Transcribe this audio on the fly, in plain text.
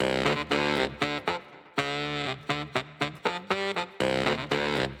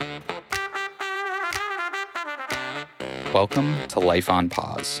Welcome to Life on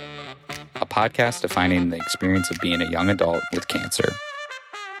Pause, a podcast defining the experience of being a young adult with cancer.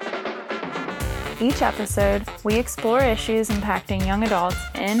 Each episode, we explore issues impacting young adults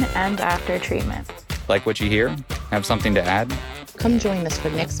in and after treatment. Like what you hear? Have something to add? Come join us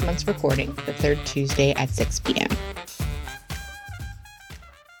for next month's recording, the third Tuesday at 6 p.m.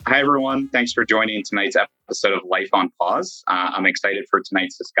 Hi, everyone. Thanks for joining tonight's episode of Life on Pause. I'm excited for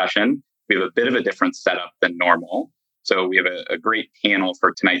tonight's discussion. We have a bit of a different setup than normal. So we have a great panel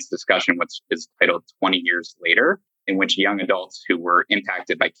for tonight's discussion, which is titled 20 Years Later, in which young adults who were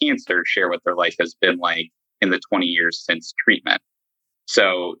impacted by cancer share what their life has been like in the 20 years since treatment.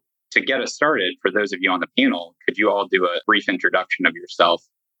 So to get us started, for those of you on the panel, could you all do a brief introduction of yourself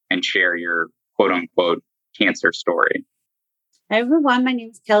and share your quote unquote cancer story? Hi, everyone. My name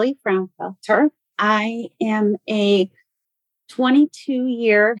is Kelly Fraunfelter. I am a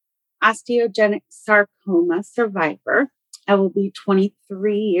 22-year osteogenic sarcoma survivor. I will be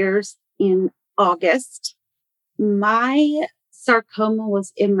 23 years in August. My sarcoma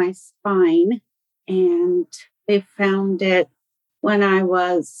was in my spine, and they found it when I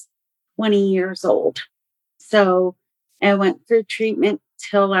was 20 years old. So I went through treatment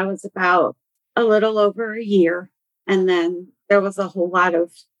till I was about a little over a year. And then there was a whole lot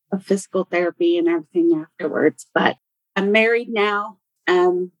of physical therapy and everything afterwards. But I'm married now.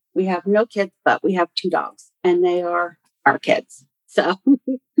 We have no kids, but we have 2 dogs, and they are our kids. So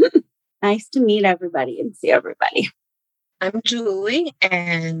nice to meet everybody and see everybody. I'm Julie,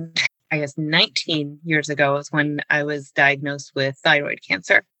 and I guess 19 years ago was when I was diagnosed with thyroid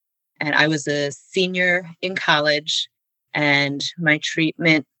cancer. And I was a senior in college, and my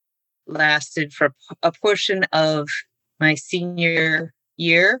treatment lasted for a portion of my senior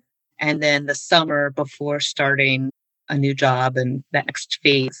year and then the summer before starting a new job and the next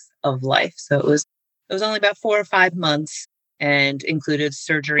phase of life. So it was only about 4 or 5 months and included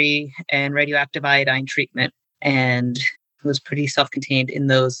surgery and radioactive iodine treatment, and it was pretty self-contained in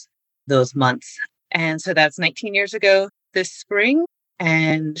those months. And so that's 19 years ago this spring.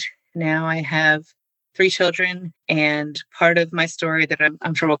 And now I have 3 children, and part of my story that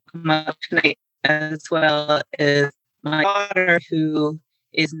I'm sure will come up tonight as well is my daughter, who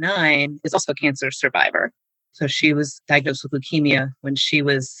is 9, is also a cancer survivor. So she was diagnosed with leukemia when she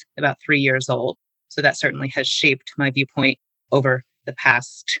was about 3 years old. So that certainly has shaped my viewpoint over the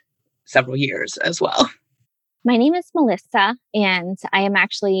past several years as well. My name is Melissa, and I am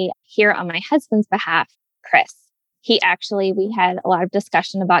actually here on my husband's behalf, Chris. We had a lot of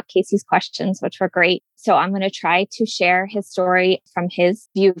discussion about Casey's questions, which were great. So I'm going to try to share his story from his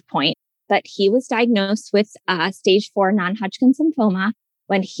viewpoint. But he was diagnosed with stage 4 non-Hodgkin's lymphoma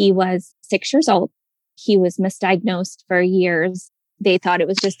when he was 6 years old. He was misdiagnosed for years. They thought it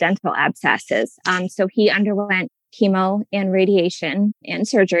was just dental abscesses. So he underwent chemo and radiation and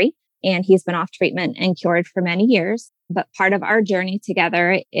surgery, and he's been off treatment and cured for many years. But part of our journey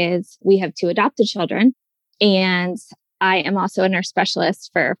together is we have 2 adopted children, and I am also a nurse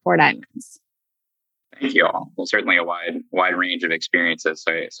specialist for Four Diamonds. Thank you all. Well, certainly a wide range of experiences.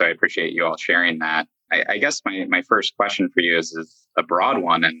 So I appreciate you all sharing that. I guess my first question for you is a broad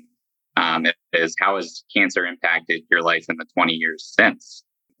one, and it is, how has cancer impacted your life in the 20 years since?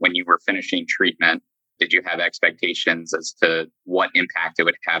 When you were finishing treatment, did you have expectations as to what impact it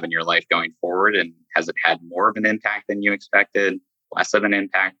would have in your life going forward? And has it had more of an impact than you expected, less of an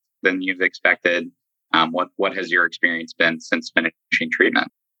impact than you've expected? What has your experience been since finishing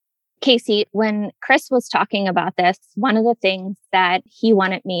treatment? Casey, when Chris was talking about this, one of the things that he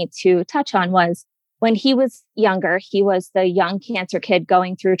wanted me to touch on was when he was younger, he was the young cancer kid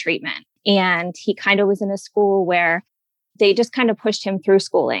going through treatment. And he kind of was in a school where they just kind of pushed him through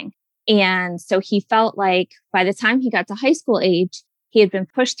schooling. And so he felt like by the time he got to high school age, he had been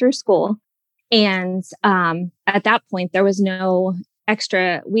pushed through school. And at that point, there was no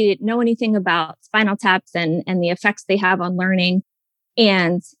extra, we didn't know anything about spinal taps and the effects they have on learning.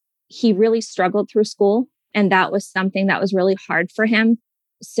 And he really struggled through school. And that was something that was really hard for him.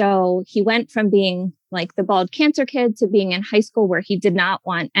 So he went from being like the bald cancer kid to being in high school where he did not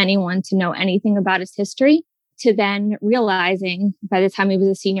want anyone to know anything about his history, to then realizing by the time he was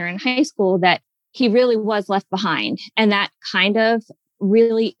a senior in high school that he really was left behind. And that kind of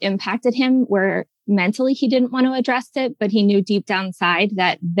really impacted him, where mentally he didn't want to address it, but he knew deep down inside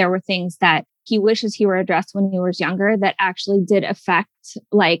that there were things that he wishes he were addressed when he was younger that actually did affect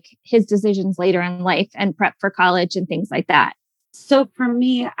like his decisions later in life and prep for college and things like that. So for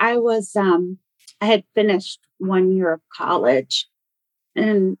me, I had finished 1 year of college,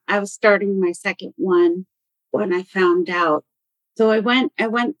 and I was starting my second one when I found out So I went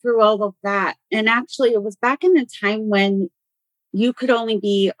through all of that. And actually it was back in the time when you could only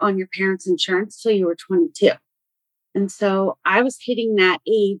be on your parents' insurance till you were 22. And so I was hitting that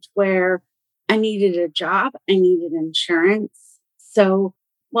age where I needed a job, I needed insurance. So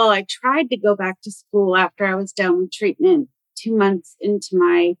while I tried to go back to school after I was done with treatment, 2 months into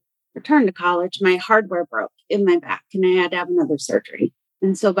my return to college, my hardware broke in my back and I had to have another surgery.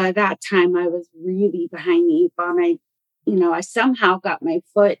 And so by that time, I was really behind the eight ball. I somehow got my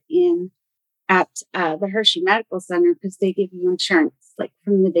foot in at the Hershey Medical Center because they give you insurance like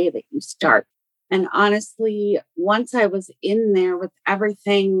from the day that you start. And honestly, once I was in there with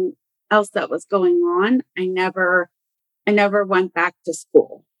everything else that was going on, I never went back to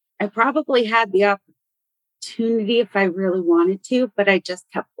school. I probably had the opportunity if I really wanted to, but I just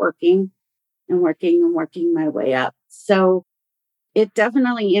kept working and working and working my way up. So it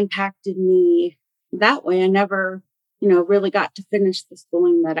definitely impacted me that way. I never, really got to finish the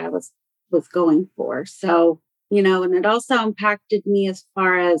schooling that I was going for. So, and it also impacted me as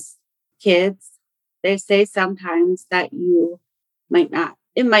far as kids. They say sometimes that you might not,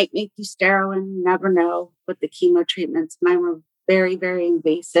 it might make you sterile and you never know with the chemo treatments. Mine were very, very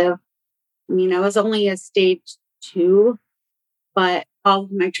invasive. I mean, I was only a stage 2, but all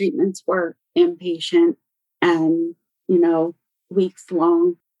of my treatments were inpatient and, weeks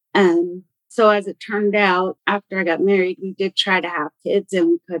long. And so as it turned out, after I got married, we did try to have kids and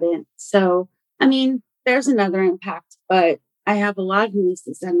we couldn't. So, I mean, there's another impact, but I have a lot of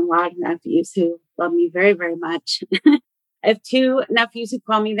nieces and a lot of nephews who love me very, very much. I have 2 nephews who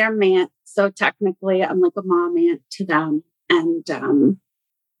call me their aunt. So technically I'm like a mom aunt to them. And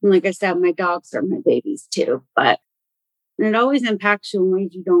like I said, my dogs are my babies too, but it always impacts you in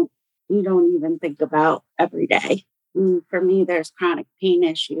ways you don't even think about every day. And for me, there's chronic pain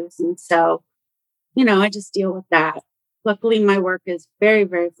issues. And so, I just deal with that. Luckily, my work is very,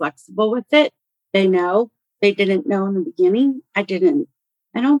 very flexible with it. They know. They didn't know in the beginning. I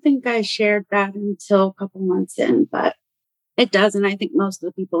don't think I shared that until a couple months in, but it does. And I think most of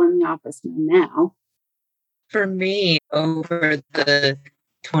the people in the office know now. For me, over the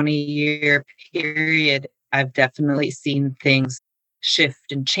 20-year period, I've definitely seen things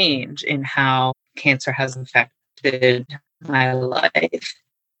shift and change in how cancer has affected my life.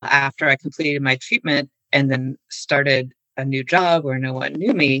 After I completed my treatment and then started a new job where no one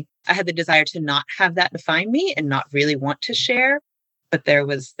knew me, I had the desire to not have that define me and not really want to share. But there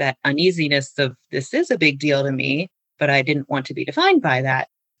was that uneasiness of this is a big deal to me, but I didn't want to be defined by that.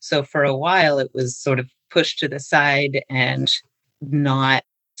 So for a while, it was sort of pushed to the side and not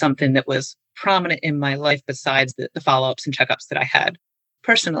something that was prominent in my life besides the follow-ups and checkups that I had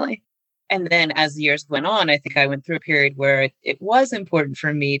personally. And then as years went on, I think I went through a period where it was important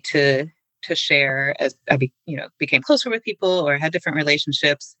for me to share as I became closer with people or had different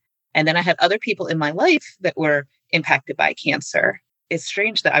relationships. And then I had other people in my life that were impacted by cancer. It's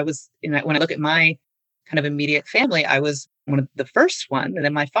strange that I was, when I look at my kind of immediate family, I was one of the first one. And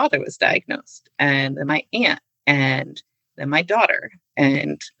then my father was diagnosed, and then my aunt, and then my daughter,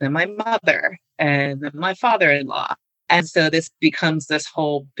 and then my mother, and then my father-in-law. And so this becomes this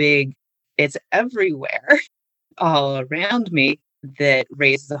whole big, it's everywhere all around me, that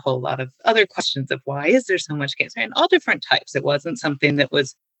raises a whole lot of other questions of why is there so much cancer and all different types. It wasn't something that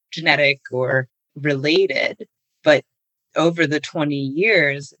was genetic or related, but over the 20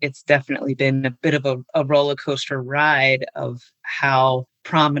 years, it's definitely been a bit of a roller coaster ride of how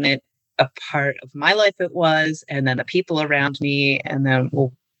prominent a part of my life it was, and then the people around me, and then,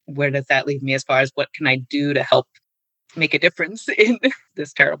 well, where does that leave me as far as what can I do to help make a difference in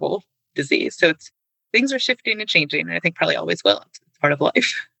this terrible disease? So things are shifting and changing, and I think probably always will. It's part of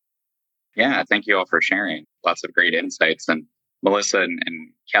life. Yeah, thank you all for sharing. Lots of great insights. And Melissa and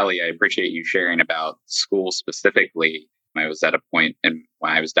Kelly, I appreciate you sharing about school specifically. I was at a point when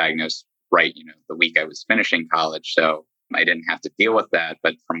I was diagnosed right, the week I was finishing college. So I didn't have to deal with that.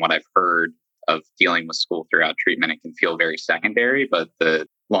 But from what I've heard of dealing with school throughout treatment, it can feel very secondary, but the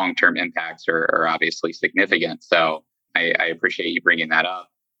long-term impacts are obviously significant. So I appreciate you bringing that up.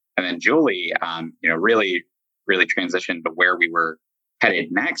 And then Julie, really, really transitioned to where we were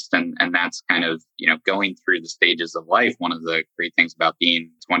headed next. And that's kind of, going through the stages of life. One of the great things about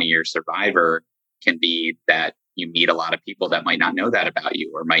being a 20-year survivor can be that you meet a lot of people that might not know that about you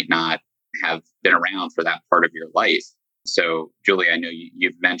or might not have been around for that part of your life. So, Julie, I know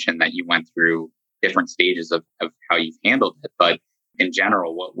you've mentioned that you went through different stages of how you've handled it. But in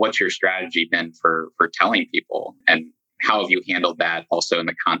general, what's your strategy been for telling people? And how have you handled that also in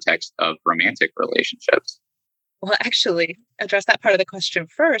the context of romantic relationships? Well, actually, address that part of the question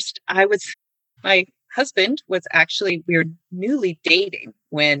first. My husband was actually, we were newly dating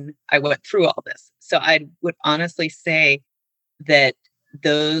when I went through all this. So I would honestly say that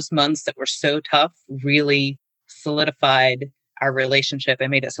those months that were so tough really solidified our relationship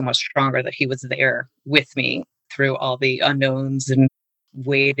and made it so much stronger that he was there with me through all the unknowns and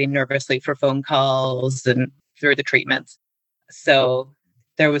waiting nervously for phone calls and through the treatments. So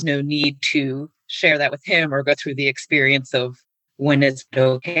there was no need to share that with him or go through the experience of when is it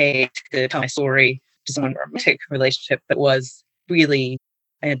okay to tell my story to someone in a romantic relationship that was really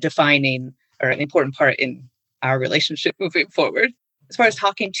defining or an important part in our relationship moving forward. As far as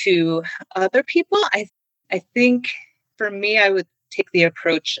talking to other people, I think for me, I would take the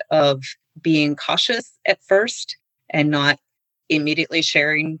approach of being cautious at first and not immediately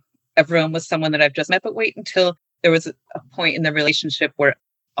sharing everyone with someone that I've just met, but wait until there was a point in the relationship where it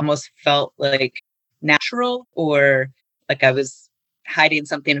almost felt like natural or like I was hiding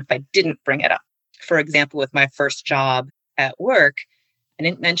something if I didn't bring it up. For example, with my first job at work, I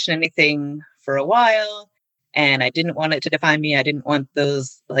didn't mention anything for a while and I didn't want it to define me. I didn't want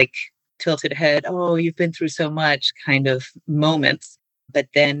those like tilted head, oh, you've been through so much kind of moments. But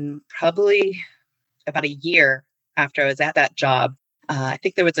then probably about a year after I was at that job, I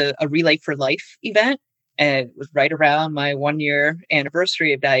think there was a Relay for Life event. And it was right around my 1-year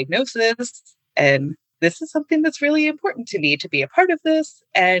anniversary of diagnosis. And this is something that's really important to me to be a part of this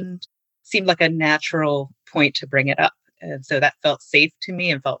and seemed like a natural point to bring it up. And so that felt safe to me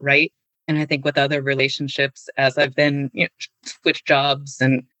and felt right. And I think with other relationships, as I've been switched jobs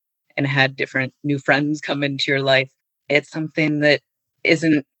and had different new friends come into your life, it's something that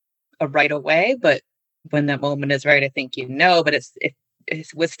isn't a right away, but when that moment is right, I think but it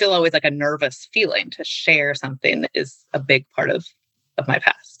was still always like a nervous feeling to share something that is a big part of my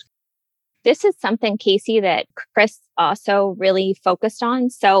past. This is something, Casey, that Chris also really focused on.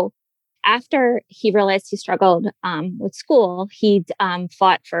 So after he realized he struggled with school, he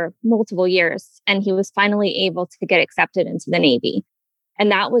fought for multiple years and he was finally able to get accepted into the Navy.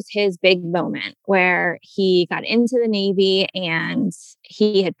 And that was his big moment where he got into the Navy and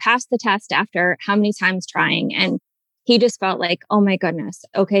he had passed the test after how many times trying. And he just felt like, oh my goodness,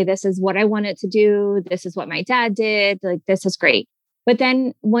 okay, this is what I wanted to do. This is what my dad did. Like, this is great. But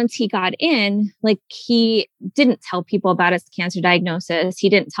then once he got in, like he didn't tell people about his cancer diagnosis. He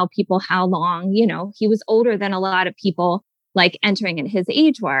didn't tell people how long, he was older than a lot of people like entering at his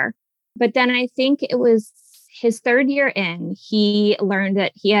age were. But then I think it was his 3rd year in, he learned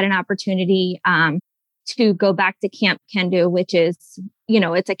that he had an opportunity to go back to Camp Kendu, which is,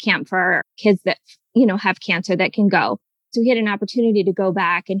 it's a camp for kids that, have cancer that can go. So he had an opportunity to go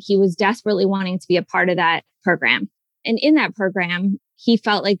back and he was desperately wanting to be a part of that program. And in that program, he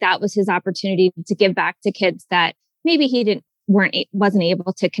felt like that was his opportunity to give back to kids that maybe he wasn't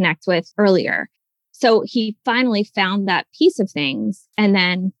able to connect with earlier. So he finally found that piece of things. And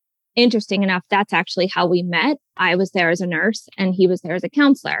then interesting enough, that's actually how we met. I was there as a nurse and he was there as a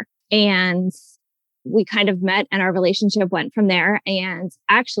counselor. And we kind of met and our relationship went from there. And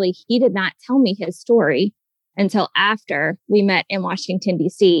actually, he did not tell me his story until after we met in Washington,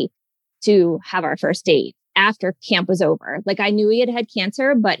 D.C. to have our first date after camp was over. Like I knew he had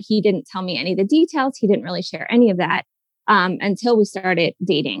cancer, but he didn't tell me any of the details. He didn't really share any of that until we started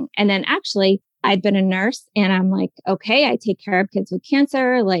dating. And then actually, I'd been a nurse and I'm like, okay, I take care of kids with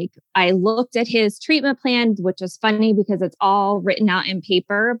cancer. Like I looked at his treatment plan, which was funny because it's all written out in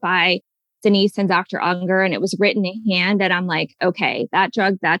paper by Denise and Dr. Unger, and it was written in hand. And I'm like, okay, that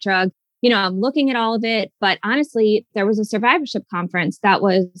drug. I'm looking at all of it. But honestly, there was a survivorship conference that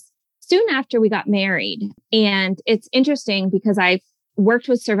was soon after we got married. And it's interesting because I worked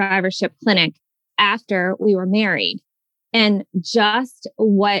with Survivorship Clinic after we were married. And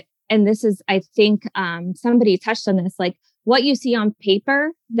and this is, I think somebody touched on this, like what you see on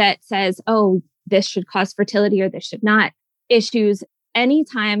paper that says, oh, this should cause fertility or this should not, issues,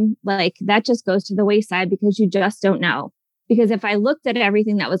 anytime like that just goes to the wayside because you just don't know. Because if I looked at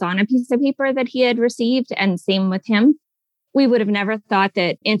everything that was on a piece of paper that he had received and same with him, we would have never thought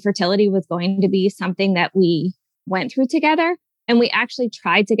that infertility was going to be something that we went through together. And we actually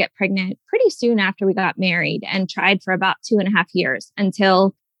tried to get pregnant pretty soon after we got married and tried for about 2.5 years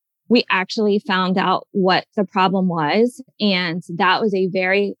until we actually found out what the problem was. And that was a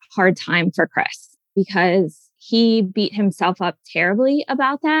very hard time for Chris because he beat himself up terribly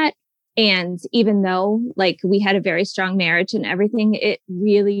about that. And even though like we had a very strong marriage and everything, it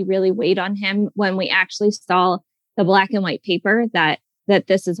really, really weighed on him when we actually saw the black and white paper that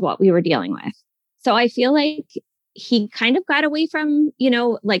this is what we were dealing with. So I feel like he kind of got away from,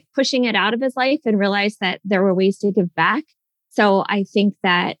 like pushing it out of his life and realized that there were ways to give back. So I think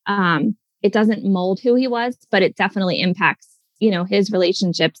that it doesn't mold who he was, but it definitely impacts, his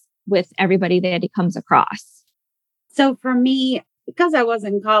relationships with everybody that he comes across. So for me, because I was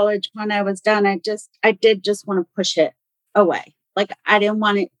in college when I was done, I did just want to push it away. Like I didn't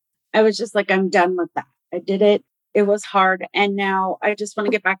want it. I was just like, I'm done with that. I did it. It was hard. And now I just want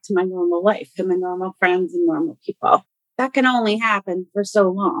to get back to my normal life and my normal friends and normal people. That can only happen for so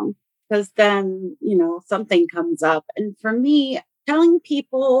long because then, something comes up. And for me, telling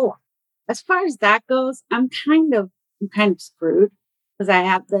people, as far as that goes, I'm kind of screwed because I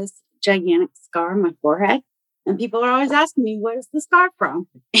have this gigantic scar on my forehead. And people are always asking me, what is the scar from?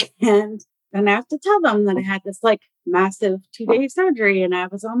 And then I have to tell them that I had this like massive 2-day surgery and I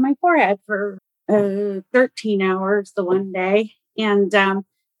was on my forehead for 13 hours the one day. And it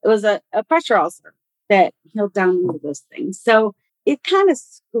was a pressure ulcer that healed down into those things. So it kind of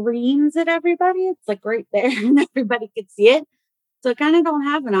screams at everybody. It's like right there and everybody could see it. So I kind of don't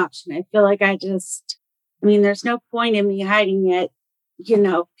have an option. I feel like there's no point in me hiding it.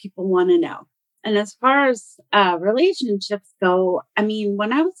 People want to know. And as far as relationships go,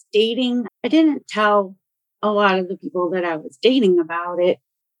 when I was dating, I didn't tell a lot of the people that I was dating about it.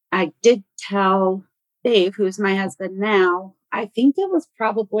 I did tell Dave, who's my husband now. I think it was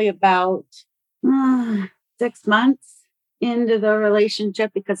probably about 6 months into the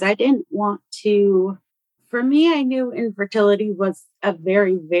relationship because I didn't want to. For me, I knew infertility was a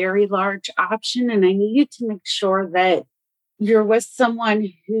very, very large option, and I needed to make sure that you're with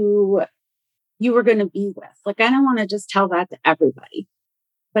someone who you were going to be with. Like, I don't want to just tell that to everybody.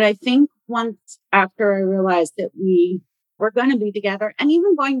 But I think once after I realized that we were going to be together and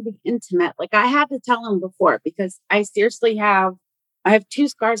even going to be intimate, like I had to tell him before because I seriously I have 2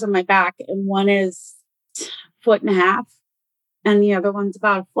 scars on my back and one is 1.5 feet and the other one's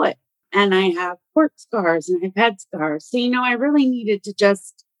about 1 foot. And I have port scars and I've head scars. So, I really needed to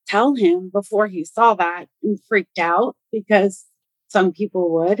just tell him before he saw that and freaked out because some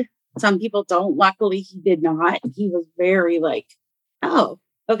people would. Some people don't. Luckily, he did not. He was very like, oh,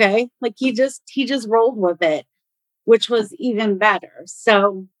 okay. Like he just rolled with it, which was even better.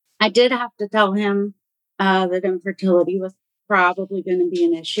 So I did have to tell him that infertility was probably going to be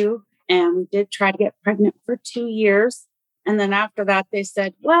an issue. And we did try to get pregnant for 2 years. And then after that, they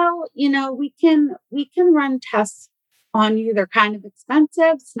said, well, we can run tests on you. They're kind of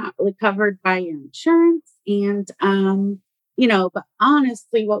expensive. It's not really covered by your insurance. And, but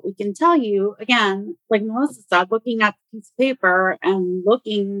honestly, what we can tell you, again, like Melissa said, looking at the piece of paper and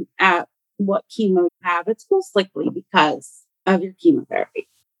looking at what chemo you have, it's most likely because of your chemotherapy.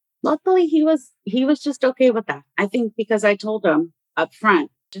 Luckily, he was just okay with that. I think because I told him up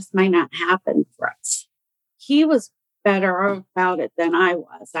front, just might not happen for us. He was better about it than I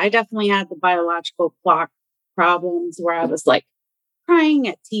was. I definitely had the biological clock problems where I was like crying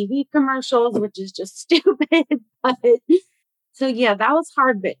at TV commercials, which is just stupid. But so yeah, that was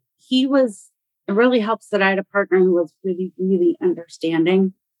hard, but it really helps that I had a partner who was really, really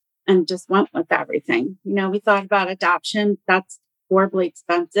understanding and just went with everything. We thought about adoption. That's horribly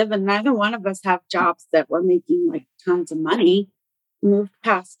expensive. And neither one of us have jobs that were making like tons of money. Moved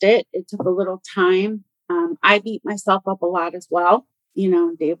past it. It took a little time. I beat myself up a lot as well.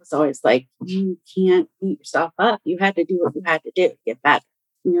 Dave was always like, you can't beat yourself up. You had to do what you had to do to get better.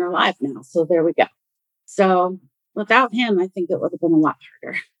 And you're alive now. So there we go. So without him, I think it would have been a lot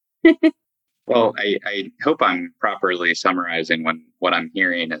harder. Well, I hope I'm properly summarizing what I'm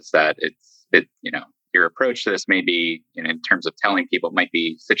hearing is that your approach to this may be, in terms of telling people, it might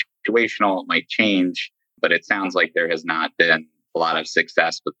be situational, it might change, but it sounds like there has not been a lot of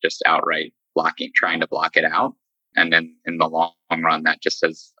success with just outright trying to block it out. And then in the long run, that just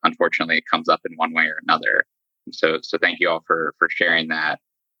says, unfortunately, it comes up in one way or another. So thank you all for sharing that.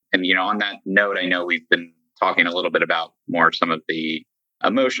 And, on that note, I know we've been talking a little bit about more some of the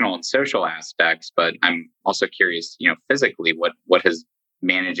emotional and social aspects, but I'm also curious, physically, what has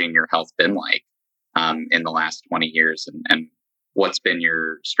managing your health been like in the last 20 years and what's been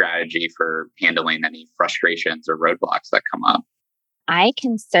your strategy for handling any frustrations or roadblocks that come up? I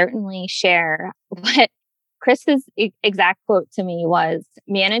can certainly share what Chris's exact quote to me was,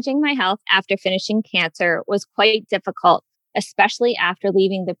 managing my health after finishing cancer was quite difficult, especially after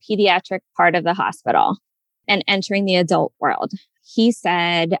leaving the pediatric part of the hospital and entering the adult world. He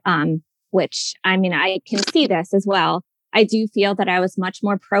said, which I can see this as well. I do feel that I was much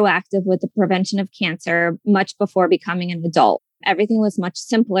more proactive with the prevention of cancer much before becoming an adult. Everything was much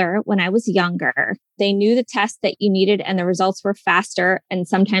simpler when I was younger. They knew the tests that you needed and the results were faster and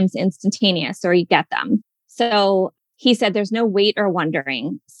sometimes instantaneous, or you get them. So he said there's no wait or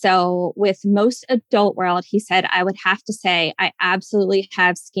wondering. So with most adult world, he said, I would have to say I absolutely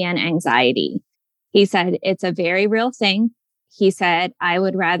have scan anxiety. He said it's a very real thing. He said, I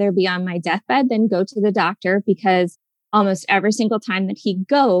would rather be on my deathbed than go to the doctor because almost every single time that he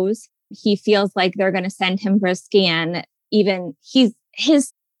goes, he feels like they're going to send him for a scan. Even his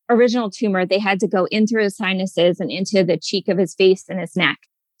original tumor, they had to go in through his sinuses and into the cheek of his face and his neck.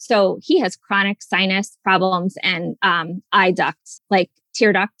 So he has chronic sinus problems and eye ducts, like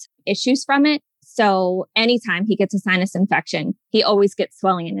tear duct issues from it. So anytime he gets a sinus infection, he always gets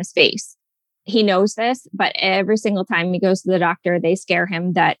swelling in his face. He knows this, but every single time he goes to the doctor, they scare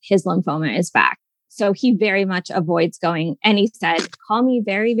him that his lymphoma is back. So he very much avoids going. And he said, call me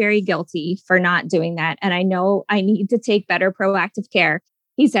very, very guilty for not doing that. And I know I need to take better proactive care.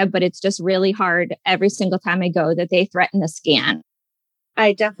 He said, but it's just really hard every single time I go that they threaten a scan.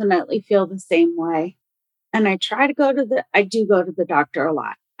 I definitely feel the same way. And I do go to the doctor a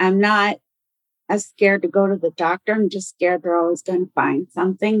lot. I'm not as scared to go to the doctor. I'm just scared they're always going to find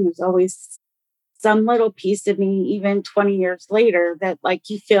something. There's always some little piece of me, even 20 years later, that like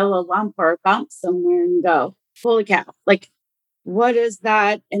you feel a lump or a bump somewhere and you go, holy cow, like, what is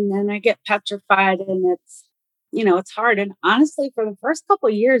that? And then I get petrified and it's hard. And honestly, for the first couple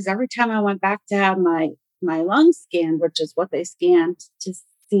of years, every time I went back to have my lung scanned, which is what they scanned to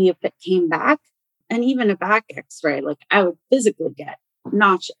see if it came back, and even a back x-ray, like I would physically get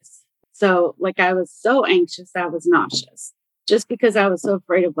nauseous. So like I was so anxious, I was nauseous just because I was so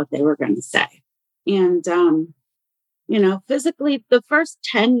afraid of what they were going to say. And, physically, the first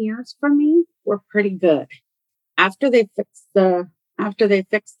 10 years for me were pretty good. After they fixed the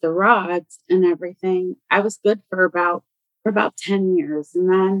rods and everything, I was good for about 10 years.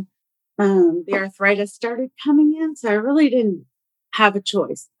 And then the arthritis started coming in. So I really didn't have a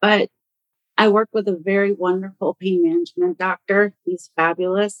choice. But I work with a very wonderful pain management doctor. He's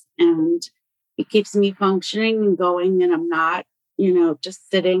fabulous. And he keeps me functioning and going. And I'm not,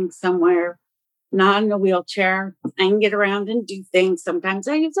 just sitting somewhere, not in a wheelchair. I can get around and do things. Sometimes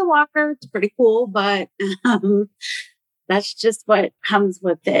I use a walker. It's pretty cool, but that's just what comes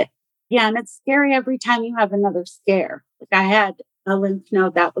with it. Yeah, and it's scary every time you have another scare. Like I had a lymph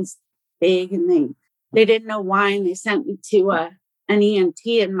node that was big and they didn't know why, and they sent me to an ENT,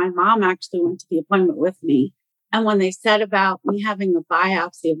 and my mom actually went to the appointment with me. And when they said about me having a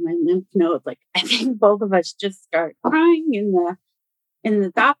biopsy of my lymph node, like I think both of us just started crying in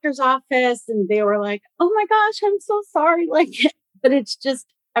the doctor's office, and they were like, oh my gosh, I'm so sorry. Like, but it's just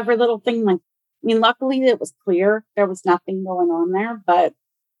every little thing. Like, I mean, luckily it was clear. There was nothing going on there, but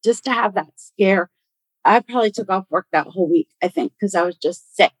just to have that scare, I probably took off work that whole week, I think, because I was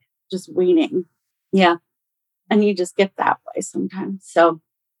just sick, just waiting. Yeah. And you just get that way sometimes. So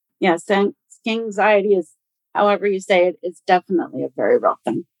yeah, so anxiety is, however you say it, is definitely a very real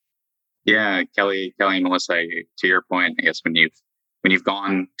thing. Yeah, Kelly and Melissa, to your point, I guess when you've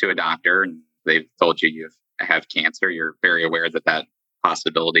gone to a doctor and they've told you have cancer, you're very aware that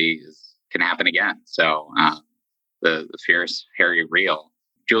possibility can happen again. So the fear is very real.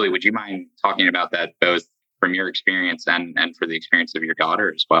 Julie, would you mind talking about that both from your experience and for the experience of your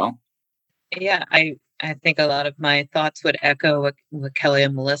daughter as well? Yeah, I think a lot of my thoughts would echo what Kelly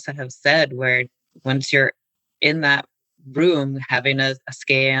and Melissa have said, where once you're in that room having a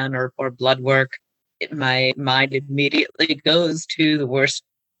scan or blood work, my mind immediately goes to the worst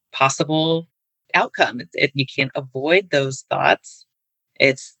possible outcome. You can't avoid those thoughts.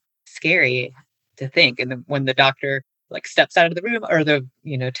 It's scary to think. And then when the doctor steps out of the room, or the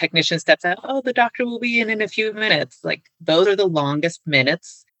technician steps out, oh, the doctor will be in a few minutes. Like those are the longest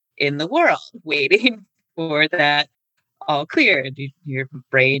minutes in the world, waiting for that all clear. Your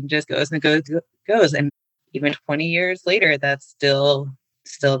brain just goes and goes. And even 20 years later, that's still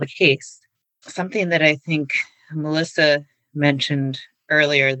the case. Something that I think Melissa mentioned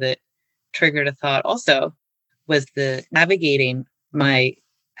earlier that triggered a thought also was the navigating my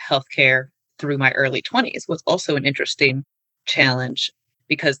healthcare through my early 20s was also an interesting challenge,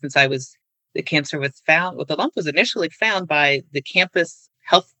 because since the lump was initially found by the campus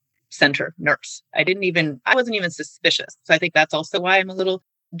health center nurse. I wasn't even suspicious. So I think that's also why I'm a little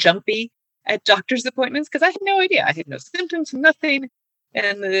jumpy at doctor's appointments, because I had no idea. I had no symptoms, nothing.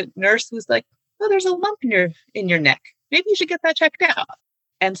 And the nurse was like, oh, there's a lump in your neck. Maybe you should get that checked out.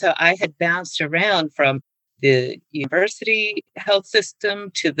 And so I had bounced around from the university health system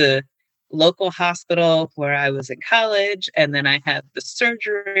to the local hospital where I was in college. And then I had the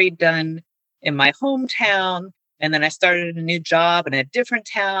surgery done in my hometown. And then I started a new job in a different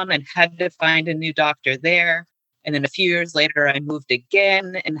town and had to find a new doctor there. And then a few years later, I moved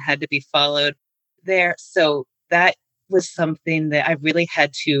again and had to be followed there. So that was something that I really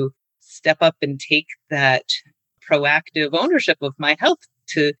had to step up and take that proactive ownership of my health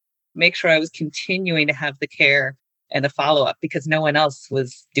to make sure I was continuing to have the care and the follow-up because no one else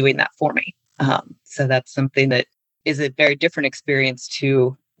was doing that for me. So that's something that is a very different experience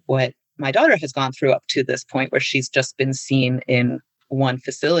to what my daughter has gone through up to this point, where she's just been seen in one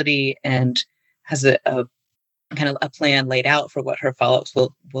facility and has a kind of a plan laid out for what her follow-ups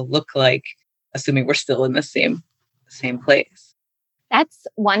will look like, assuming we're still in the same place. That's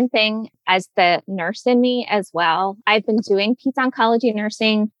one thing as the nurse in me as well. I've been doing peds oncology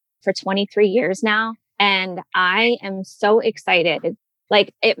nursing for 23 years now, and I am so excited.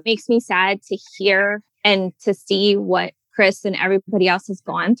 Like, it makes me sad to hear and to see what Chris and everybody else has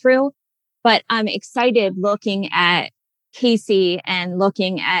gone through. But I'm excited looking at Casey and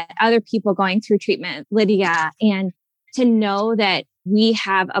looking at other people going through treatment, Lydia, and to know that we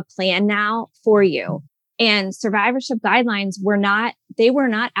have a plan now for you. And survivorship guidelines were not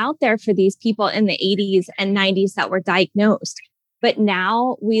out there for these people in the 80s and 90s that were diagnosed. But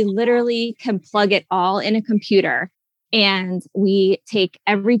now we literally can plug it all in a computer, and we take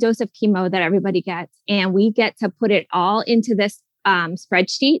every dose of chemo that everybody gets, and we get to put it all into this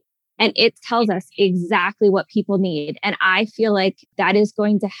spreadsheet, and it tells us exactly what people need. And I feel like that is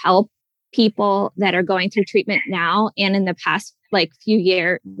going to help people that are going through treatment now and in the past,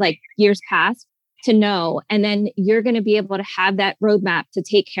 years past, to know. And then you're going to be able to have that roadmap to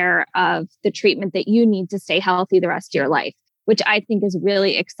take care of the treatment that you need to stay healthy the rest of your life, which I think is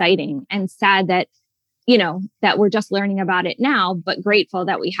really exciting and sad that, that we're just learning about it now, but grateful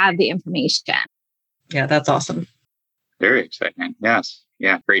that we have the information. Yeah, that's awesome. Very exciting. Yes.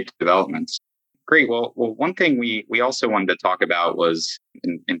 Yeah. Great developments. Great. Well, one thing we also wanted to talk about was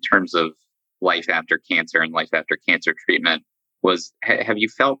in terms of life after cancer and life after cancer treatment was, have you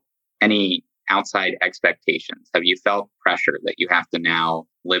felt any outside expectations? Have you felt pressure that you have to now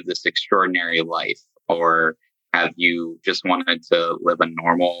live this extraordinary life? Or have you just wanted to live a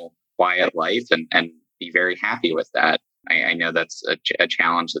normal, quiet life and be very happy with that? I know that's a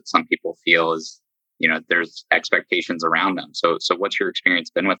challenge that some people feel is, there's expectations around them. So what's your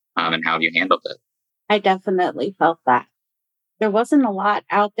experience been with and how have you handled it? I definitely felt that. There wasn't a lot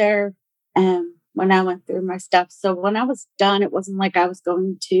out there when I went through my stuff. So when I was done, it wasn't like I was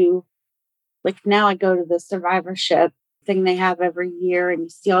going to, like now I go to the survivorship thing they have every year, and you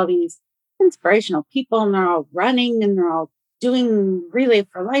see all these inspirational people, and they're all running and they're all doing Relay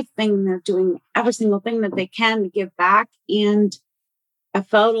for Life thing. And they're doing every single thing that they can to give back. And I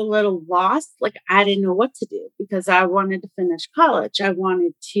felt a little lost. Like I didn't know what to do because I wanted to finish college. I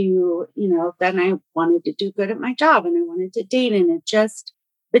wanted to, then I wanted to do good at my job and I wanted to date. And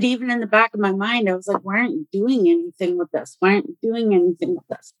but even in the back of my mind, I was like, why aren't you doing anything with this? Why aren't you doing anything with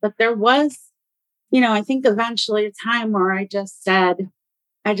this? But there was, I think eventually a time where I just said,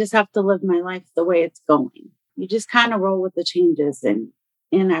 I just have to live my life the way it's going. You just kind of roll with the changes and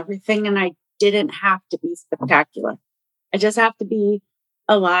everything. And I didn't have to be spectacular. I just have to be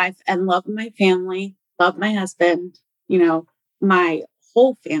alive and love my family, love my husband, my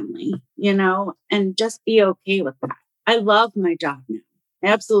whole family, and just be okay with that. I love my job now. I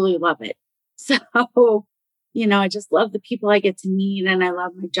absolutely love it. So, I just love the people I get to meet and I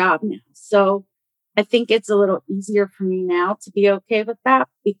love my job now. So I think it's a little easier for me now to be okay with that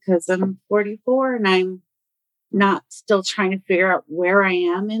because I'm 44 and I'm not still trying to figure out where I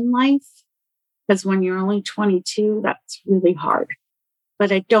am in life. Because when you're only 22, that's really hard.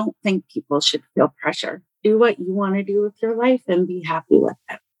 But I don't think people should feel pressure. Do what you want to do with your life and be happy with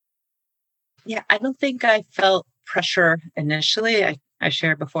it. Yeah, I don't think I felt pressure initially. I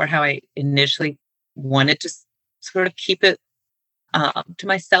shared before how I initially wanted to sort of keep it to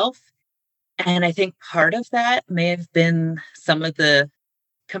myself. And I think part of that may have been some of the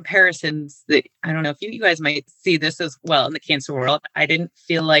comparisons that, I don't know if you guys might see this as well in the cancer world. I didn't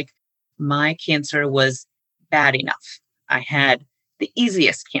feel like my cancer was bad enough. I had the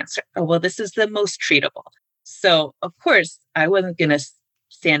easiest cancer. Oh, well, this is the most treatable. So, of course, I wasn't going to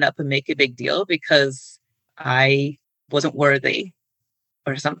stand up and make a big deal because I wasn't worthy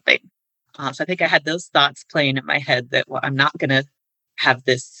or something. So I think I had those thoughts playing in my head that, well, I'm not going to have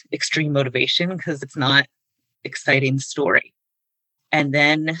this extreme motivation because it's not exciting story. And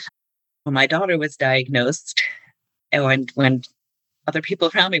then when my daughter was diagnosed, and when other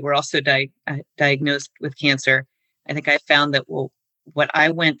people around me were also diagnosed with cancer, I think I found that, well, what I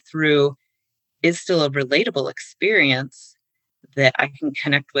went through is still a relatable experience that I can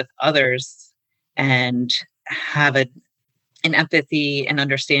connect with others and have an empathy and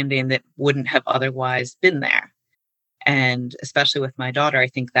understanding that wouldn't have otherwise been there. And especially with my daughter, I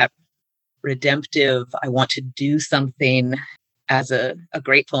think that redemptive. I want to do something as a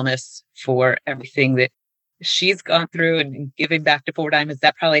gratefulness for everything that she's gone through and giving back to Four Diamonds.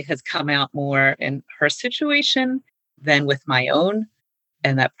 That probably has come out more in her situation than with my own.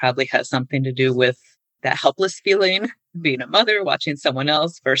 And that probably has something to do with that helpless feeling, being a mother, watching someone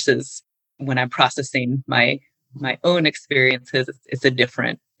else versus when I'm processing my own experiences, it's a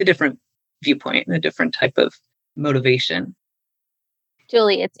different viewpoint and a different type of motivation.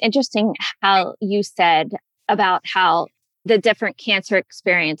 Julie, it's interesting how you said about how the different cancer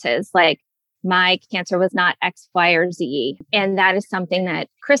experiences, like my cancer was not X, Y, or Z. And that is something that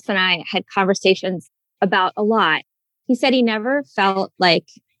Chris and I had conversations about a lot. He said he never felt like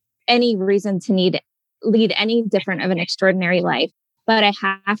any reason to lead any different of an extraordinary life. But I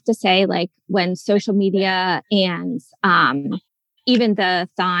have to say, like when social media and even the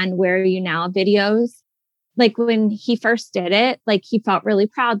Thon Where Are You Now videos, like when he first did it, like he felt really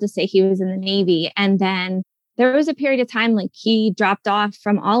proud to say he was in the Navy. And then there was a period of time like he dropped off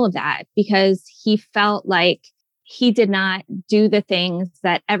from all of that because he felt like he did not do the things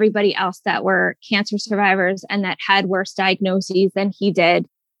that everybody else that were cancer survivors and that had worse diagnoses than he did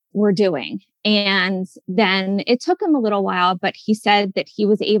were doing. And then it took him a little while, but he said that he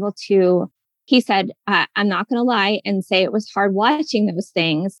was able to, I'm not going to lie and say it was hard watching those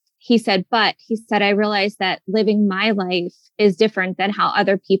things. He said, I realized that living my life is different than how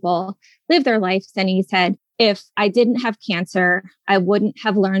other people live their lives. And he said, if I didn't have cancer, I wouldn't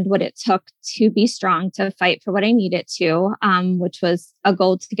have learned what it took to be strong, to fight for what I needed to, which was a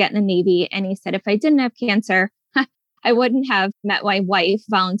goal to get in the Navy. And he said, if I didn't have cancer, I wouldn't have met my wife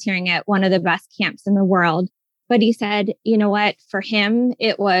volunteering at one of the best camps in the world. But he said, you know what, for him,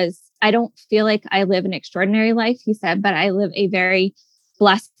 it was, I don't feel like I live an extraordinary life, he said, but I live a very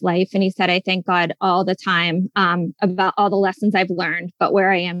blessed life. And he said, I thank God all the time about all the lessons I've learned, but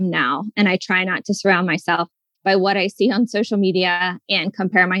where I am now. And I try not to surround myself by what I see on social media and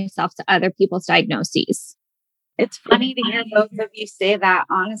compare myself to other people's diagnoses. It's funny to hear both of you say that,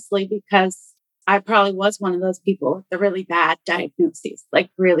 honestly, because I probably was one of those people with the really bad diagnoses, like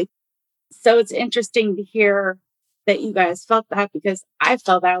really. So it's interesting to hear that you guys felt that because I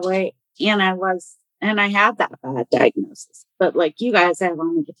felt that way and I had that bad diagnosis. But like you guys, I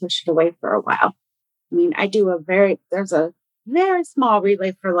wanted to push it away for a while. I mean, there's a very small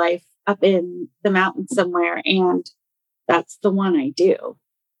Relay for Life up in the mountains somewhere, and that's the one I do.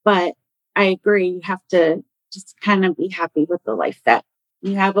 But I agree, you have to just kind of be happy with the life that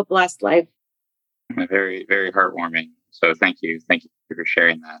you have, a blessed life. Very, very heartwarming. So thank you for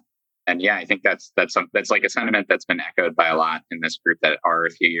sharing that. And yeah, I think that's like a sentiment that's been echoed by a lot in this group that are a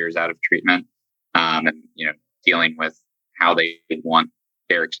few years out of treatment, and dealing with how they want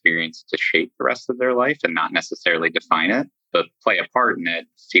their experience to shape the rest of their life and not necessarily define it, but play a part in it,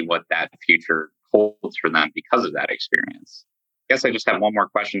 see what that future holds for them because of that experience. I guess I just have one more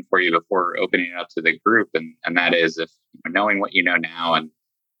question for you before opening it up to the group, and that is, if knowing what you know now and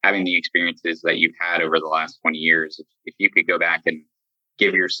having the experiences that you've had over the last 20 years, if you could go back and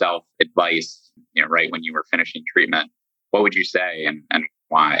give yourself advice, right when you were finishing treatment, what would you say and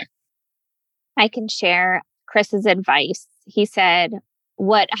why? I can share Chris's advice. He said,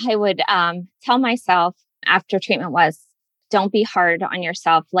 what I would tell myself after treatment was, don't be hard on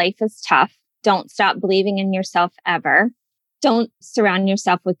yourself. Life is tough. Don't stop believing in yourself ever. Don't surround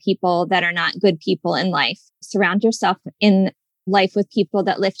yourself with people that are not good people in life. Surround yourself in life with people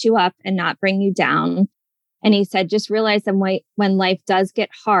that lift you up and not bring you down. And he said, just realize that when life does get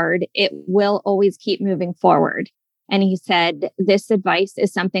hard, it will always keep moving forward. And he said, this advice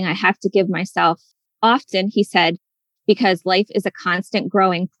is something I have to give myself often, he said, because life is a constant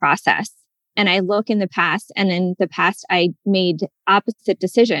growing process. And I look in the past, and in the past, I made opposite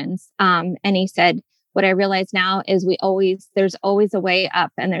decisions. And he said, what I realize now is there's always a way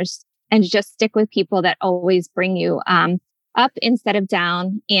up, and just stick with people that always bring you up instead of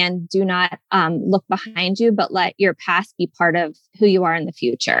down, and do not look behind you, but let your past be part of who you are in the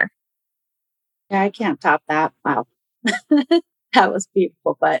future. Yeah, I can't top that. Wow. That was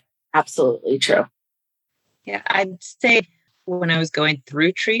beautiful, but absolutely true. Yeah, I'd say when I was going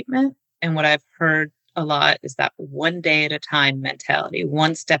through treatment, and what I've heard a lot is that one day at a time mentality,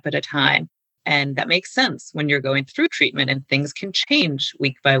 one step at a time. And that makes sense when you're going through treatment and things can change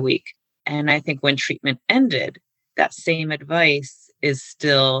week by week. And I think when treatment ended, that same advice is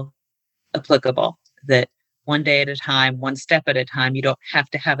still applicable, that one day at a time, one step at a time, you don't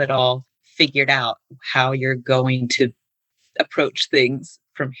have to have it all figured out how you're going to approach things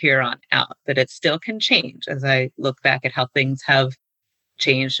from here on out, that it still can change. As I look back at how things have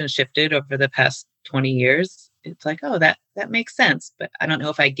changed and shifted over the past 20 years, it's like, oh, that makes sense. But I don't know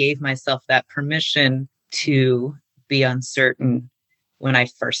if I gave myself that permission to be uncertain when I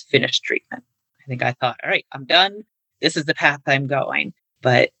first finished treatment. I think I thought, all right, I'm done. This is the path I'm going.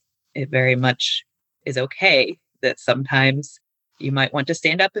 But it very much is okay that sometimes you might want to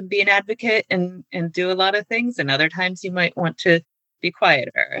stand up and be an advocate and do a lot of things. And other times you might want to be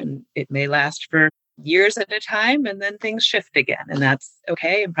quieter. And it may last for years at a time, and then things shift again. And that's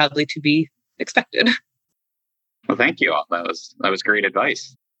okay and probably to be expected. Well, thank you all. That was great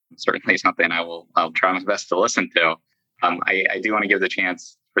advice. Certainly something I'll try my best to listen to. I do want to give the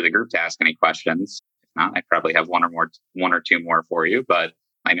chance for the group to ask any questions. If not, I probably have one or two more for you, but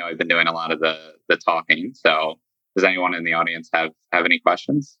I know I've been doing a lot of the talking. So does anyone in the audience have any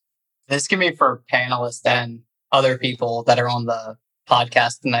questions? This can be for panelists and other people that are on the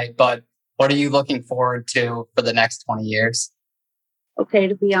podcast tonight, but what are you looking forward to for the next 20 years? Okay,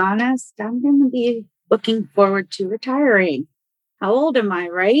 to be honest, I'm going to be looking forward to retiring. How old am I,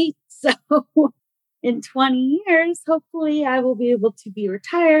 right? So in 20 years, hopefully I will be able to be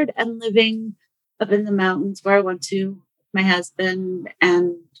retired and living up in the mountains where I want to with my husband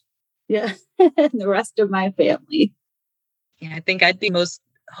and and the rest of my family. Yeah, I think I'd be most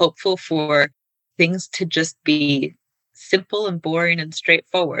hopeful for things to just be simple and boring and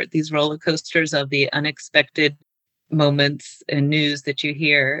straightforward. These roller coasters of the unexpected moments and news that you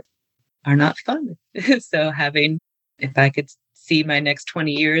hear are not fun. So if I could see my next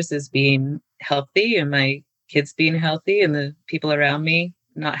 20 years as being healthy and my kids being healthy and the people around me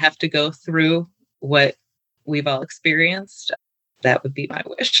not have to go through what we've all experienced, that would be my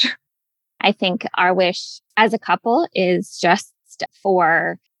wish. I think our wish as a couple is just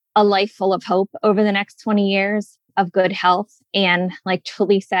for a life full of hope over the next 20 years of good health. And like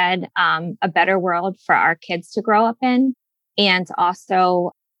Julie said, a better world for our kids to grow up in, and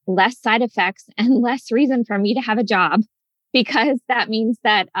also less side effects and less reason for me to have a job, because that means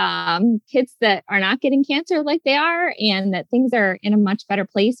that kids that are not getting cancer like they are, and that things are in a much better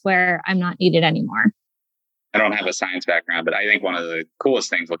place where I'm not needed anymore. I don't have a science background, but I think one of the coolest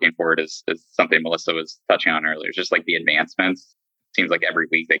things looking forward is something Melissa was touching on earlier. It's just like the advancements. It seems like every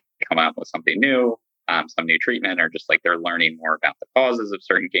week they come out with something new, some new treatment, or just like they're learning more about the causes of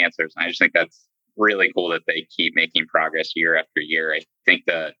certain cancers. And I just think that's really cool that they keep making progress year after year. I think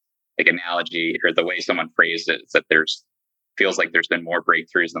the analogy or the way someone phrased it is that feels like there's been more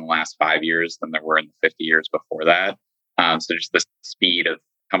breakthroughs in the last 5 years than there were in the 50 years before that. So just the speed of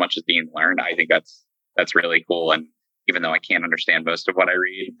how much is being learned, I think that's really cool. And even though I can't understand most of what I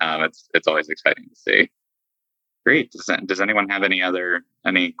read, it's always exciting to see. Great. Does anyone have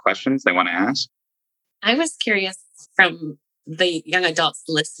any questions they want to ask? I was curious, from the young adults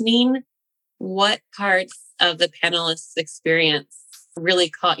listening, what parts of the panelists' experience really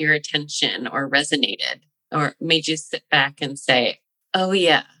caught your attention or resonated or made you sit back and say, oh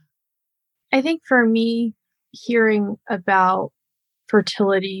yeah. I think for me, hearing about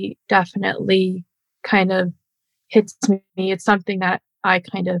fertility definitely kind of hits me. It's something that I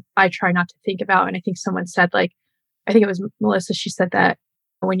try not to think about. And I think someone said, like, I think it was Melissa, she said that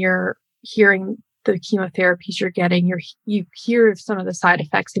when you're hearing the chemotherapies you're getting, you hear some of the side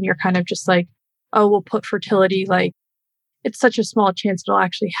effects and you're kind of just like, oh, we'll put fertility, like, it's such a small chance it'll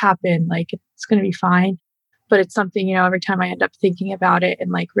actually happen. Like, it's going to be fine. But it's something, every time I end up thinking about it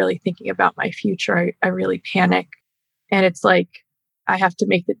and like really thinking about my future, I really panic. And it's like, I have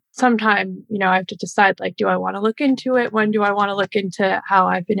to sometime, I have to decide, like, do I want to look into it? When do I want to look into how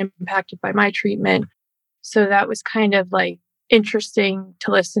I've been impacted by my treatment? So that was kind of like interesting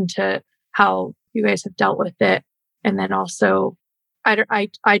to listen to how you guys have dealt with it. And then also, I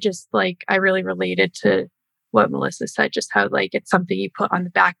just like, I really related to what Melissa said, just how like it's something you put on the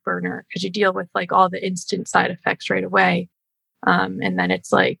back burner because you deal with like all the instant side effects right away. And then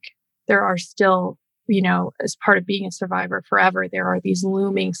it's like, there are still, as part of being a survivor forever, there are these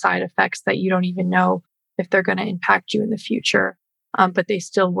looming side effects that you don't even know if they're going to impact you in the future. But they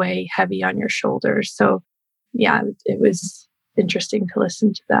still weigh heavy on your shoulders. So yeah, it was interesting to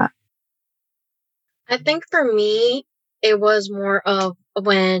listen to that. I think for me, it was more of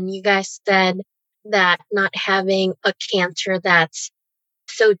when you guys said that not having a cancer that's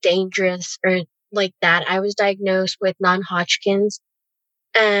so dangerous or like that. I was diagnosed with non-Hodgkin's.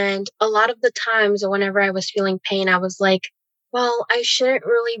 And a lot of the times whenever I was feeling pain, I was like, well, I shouldn't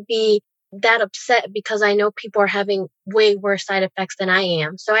really be that upset because I know people are having way worse side effects than I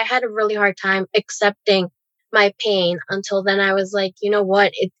am. So I had a really hard time accepting my pain until then. I was like, you know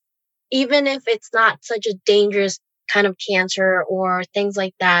what? Even if it's not such a dangerous kind of cancer or things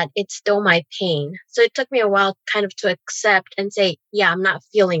like that, it's still my pain. So it took me a while kind of to accept and say, yeah, I'm not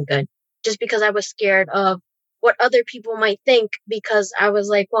feeling good, just because I was scared of what other people might think, because I was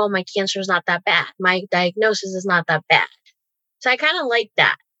like, well, my cancer is not that bad. My diagnosis is not that bad. So I kind of like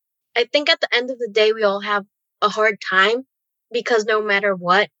that. I think at the end of the day, we all have a hard time because no matter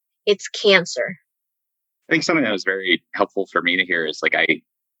what, it's cancer. I think something that was very helpful for me to hear is like, I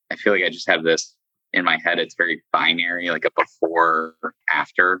feel like I just have this in my head. It's very binary, like a before,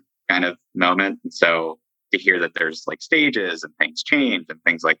 after kind of moment. And so to hear that there's like stages and things change and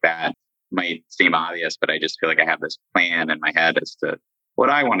things like that might seem obvious, but I just feel like I have this plan in my head as to what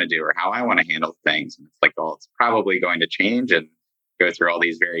I want to do or how I want to handle things. And it's like, well, it's probably going to change and go through all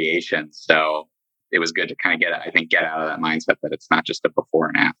these variations. So it was good to kind of get out of that mindset that it's not just a before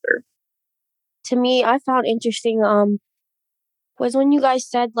and after. To me, I found interesting was when you guys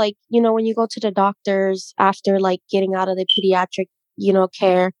said, like, when you go to the doctors after like getting out of the pediatric,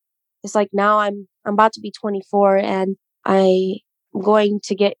 care, it's like now I'm about to be 24 and I'm going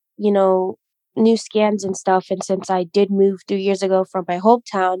to get, new scans and stuff. And since I did move 3 years ago from my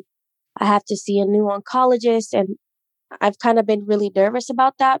hometown, I have to see a new oncologist. And I've kind of been really nervous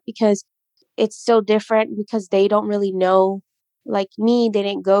about that because it's so different because they don't really know. Like me, they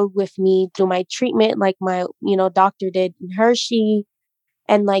didn't go with me through my treatment like my, doctor did in Hershey.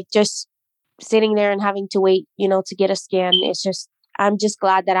 And like just sitting there and having to wait, to get a scan. It's just, I'm just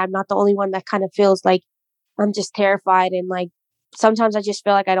glad that I'm not the only one that kind of feels like I'm just terrified. And like, sometimes I just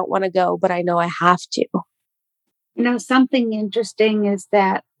feel like I don't want to go, but I know I have to. Something interesting is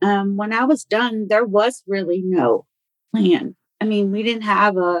that when I was done, there was really no plan. I mean, we didn't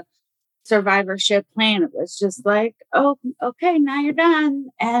have a survivorship plan. It was just like, oh, okay, now you're done.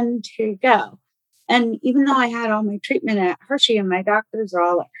 And here you go. And even though I had all my treatment at Hershey and my doctors are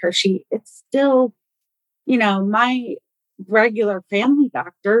all at Hershey, it's still, my regular family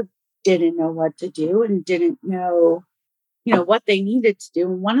doctor didn't know what to do and didn't know, what they needed to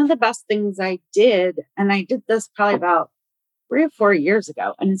do. And one of the best things I did, and I did this probably about 3 or 4 years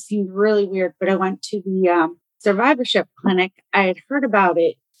ago, and it seemed really weird, but I went to the survivorship clinic. I had heard about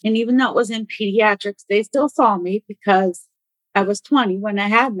it. And even though it was in pediatrics, they still saw me because I was 20 when I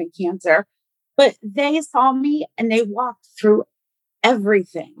had my cancer. But they saw me and they walked through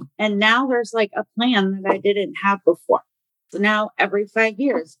everything. And now there's like a plan that I didn't have before. So now every 5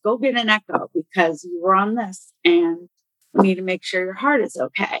 years, go get an echo because you were on this and we need to make sure your heart is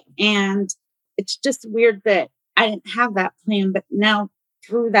okay. And it's just weird that I didn't have that plan. But now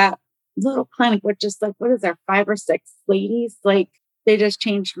through that little clinic with just like, what is there, 5 or 6 ladies, like they just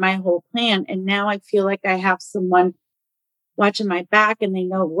changed my whole plan. And now I feel like I have someone watching my back and they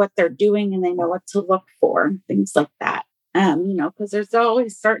know what they're doing and they know what to look for and things like that. Because there's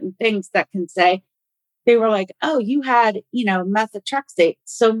always certain things that can say, they were like, oh, you had, methotrexate.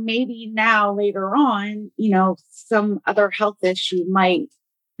 So maybe now later on, some other health issue might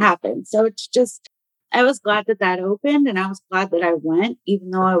happen. So it's just, I was glad that opened and I was glad that I went,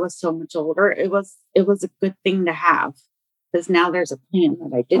 even though I was so much older. It was a good thing to have because now there's a plan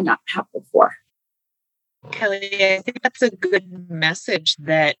that I did not have before. Kelly, I think that's a good message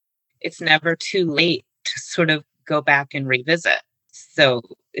that it's never too late to sort of go back and revisit. So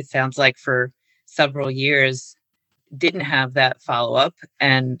it sounds like for several years didn't have that follow-up.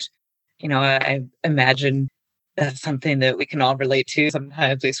 And, I imagine that's something that we can all relate to.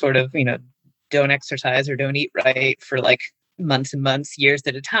 Sometimes we sort of, don't exercise or don't eat right for like months and months, years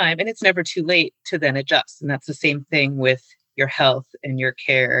at a time. And it's never too late to then adjust. And that's the same thing with your health and your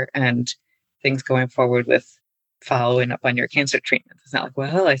care and things going forward with following up on your cancer treatment. It's not like,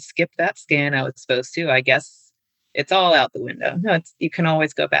 well, I skipped that scan I was supposed to. I guess it's all out the window. No, you can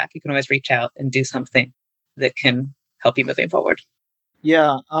always go back. You can always reach out and do something that can help you moving forward.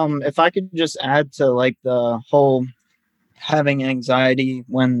 Yeah. If I could just add to like the whole having anxiety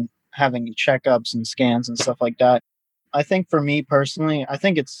when having checkups and scans and stuff like that. I think for me personally, I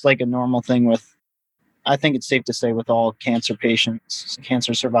think it's like a normal thing I think it's safe to say with all cancer patients,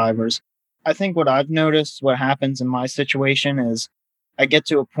 cancer survivors. I think what I've noticed, what happens in my situation is I get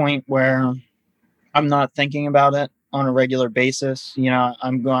to a point where I'm not thinking about it on a regular basis.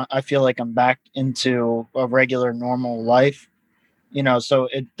 I feel like I'm back into a regular normal life, so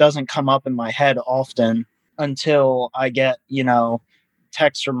it doesn't come up in my head often until I get,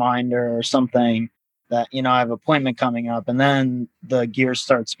 text reminder or something that, I have an appointment coming up, and then the gears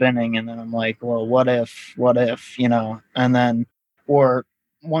start spinning and then I'm like, well, what if, and then, or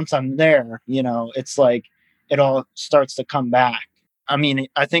once I'm there, it's like it all starts to come back. I mean,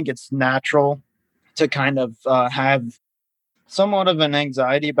 I think it's natural to kind of have somewhat of an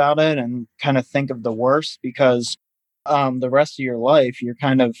anxiety about it and kind of think of the worst because the rest of your life, you're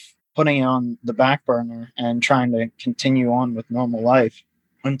kind of putting it on the back burner and trying to continue on with normal life.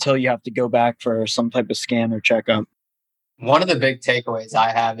 until you have to go back for some type of scan or checkup. One of the big takeaways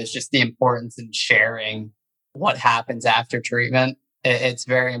I have is just the importance in sharing what happens after treatment. It's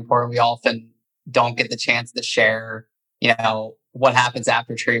very important. We often don't get the chance to share, what happens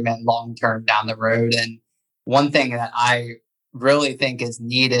after treatment long term down the road. And one thing that I really think is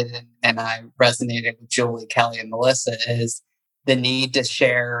needed, and I resonated with Julie, Kelly, and Melissa, is the need to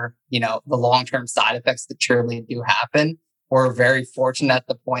share, the long term side effects that truly do happen. We're very fortunate at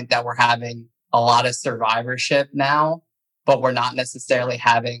the point that we're having a lot of survivorship now, but we're not necessarily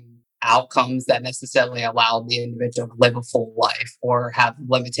having outcomes that necessarily allow the individual to live a full life or have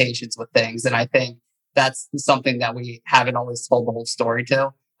limitations with things. And I think that's something that we haven't always told the whole story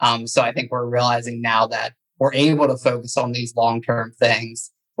to. So I think we're realizing now that we're able to focus on these long-term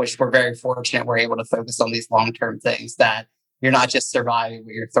things, which we're very fortunate we're able to focus on these long-term things, that you're not just surviving,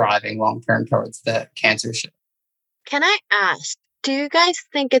 but you're thriving long-term towards the cancer shield. Can I ask, do you guys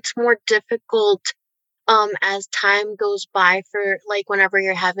think it's more difficult as time goes by for like whenever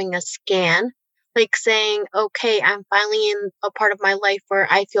you're having a scan, like saying, okay, I'm finally in a part of my life where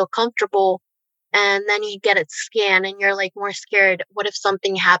I feel comfortable, and then you get a scan and you're like more scared, what if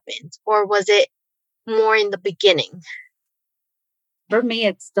something happens? Or was it more in the beginning? For me,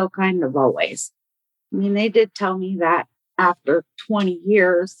 it's still kind of always. I mean, they did tell me that after 20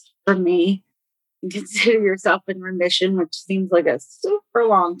 years, for me, consider yourself in remission, which seems like a super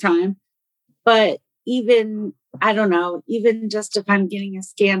long time. But even, I don't know, even just if I'm getting a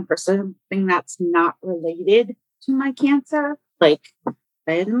scan for something that's not related to my cancer, like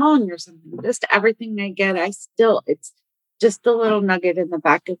I had pneumonia or something, just everything I get, it's just a little nugget in the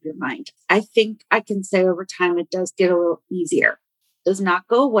back of your mind. I think I can say over time, it does get a little easier. It does not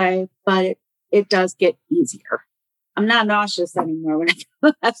go away, but it does get easier. I'm not nauseous anymore when I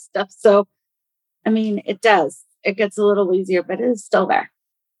do that stuff. So, I mean, it does. It gets a little easier, but it is still there.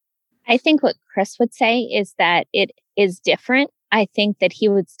 I think what Chris would say is that it is different. I think that he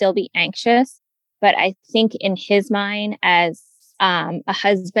would still be anxious, but I think in his mind as a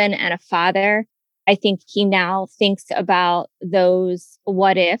husband and a father, I think he now thinks about those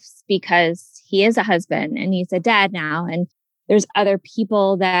what ifs because he is a husband and he's a dad now. And there's other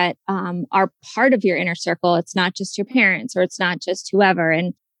people that are part of your inner circle. It's not just your parents or it's not just whoever.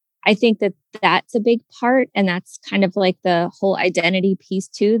 And I think that that's a big part. And that's kind of like the whole identity piece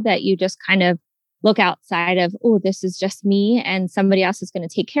too, that you just kind of look outside of, oh, this is just me and somebody else is going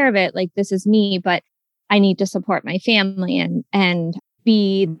to take care of it. Like this is me, but I need to support my family and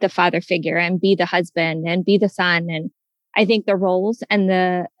be the father figure and be the husband and be the son. And I think the roles and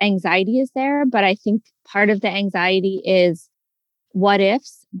the anxiety is there, but I think part of the anxiety is what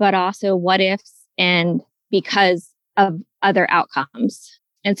ifs, but also what ifs and because of other outcomes.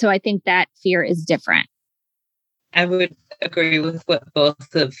 And so I think that fear is different. I would agree with what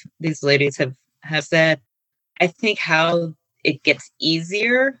both of these ladies have said. I think how it gets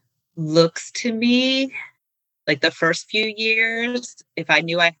easier looks to me like the first few years, if I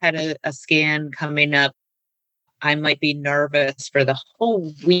knew I had a scan coming up, I might be nervous for the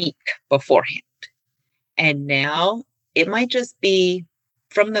whole week beforehand. And now it might just be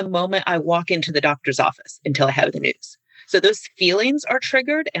from the moment I walk into the doctor's office until I have the news. So those feelings are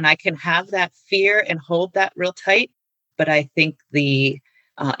triggered and I can have that fear and hold that real tight. But I think the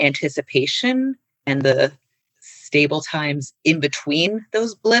anticipation and the stable times in between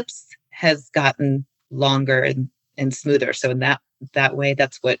those blips has gotten longer and smoother. So in that way,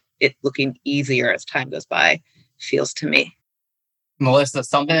 that's what it looking easier as time goes by feels to me. Melissa,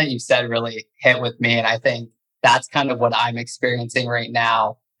 something that you said really hit with me. And I think that's kind of what I'm experiencing right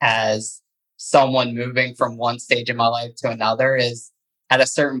now as someone moving from one stage of my life to another. Is at a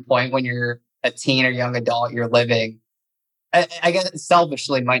certain point when you're a teen or young adult, you're living, I guess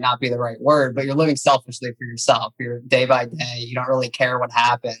selfishly might not be the right word, but you're living selfishly for yourself. You're day by day. You don't really care what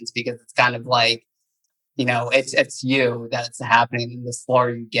happens because it's kind of like, it's you that's happening. And the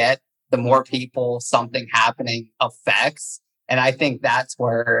slower you get, the more people something happening affects. And I think that's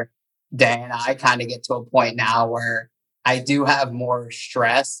where Dan and I kind of get to a point now where I do have more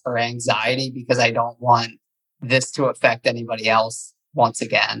stress or anxiety because I don't want this to affect anybody else once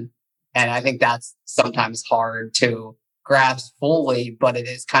again. And I think that's sometimes hard to grasp fully, but it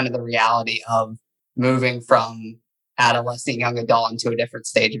is kind of the reality of moving from adolescent, young adult into a different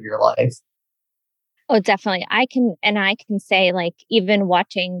stage of your life. Oh, definitely. I can say, like, even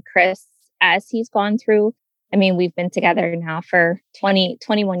watching Chris as he's gone through, I mean, we've been together now for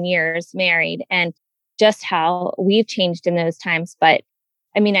 21 years married, and just how we've changed in those times. But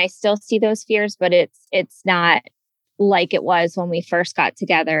I mean, I still see those fears, but it's not like it was when we first got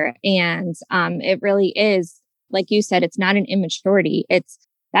together. And it really is, like you said, it's not an immaturity. It's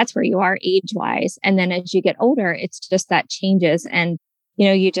that's where you are age wise. And then as you get older, it's just that changes, and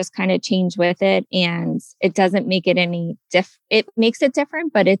you just kind of change with it, and it doesn't make it it makes it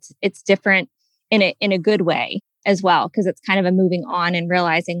different, but it's different in a good way as well. Cause it's kind of a moving on and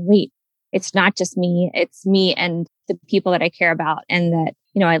realizing, wait, it's not just me, it's me and the people that I care about and that,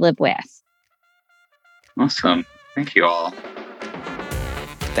 I live with. Awesome. Thank you all.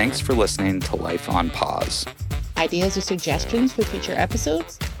 Thanks for listening to Life on Pause. Ideas or suggestions for future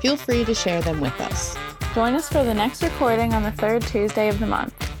episodes? Feel free to share them with us. Join us for the next recording on the third Tuesday of the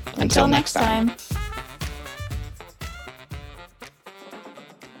month. Until next time.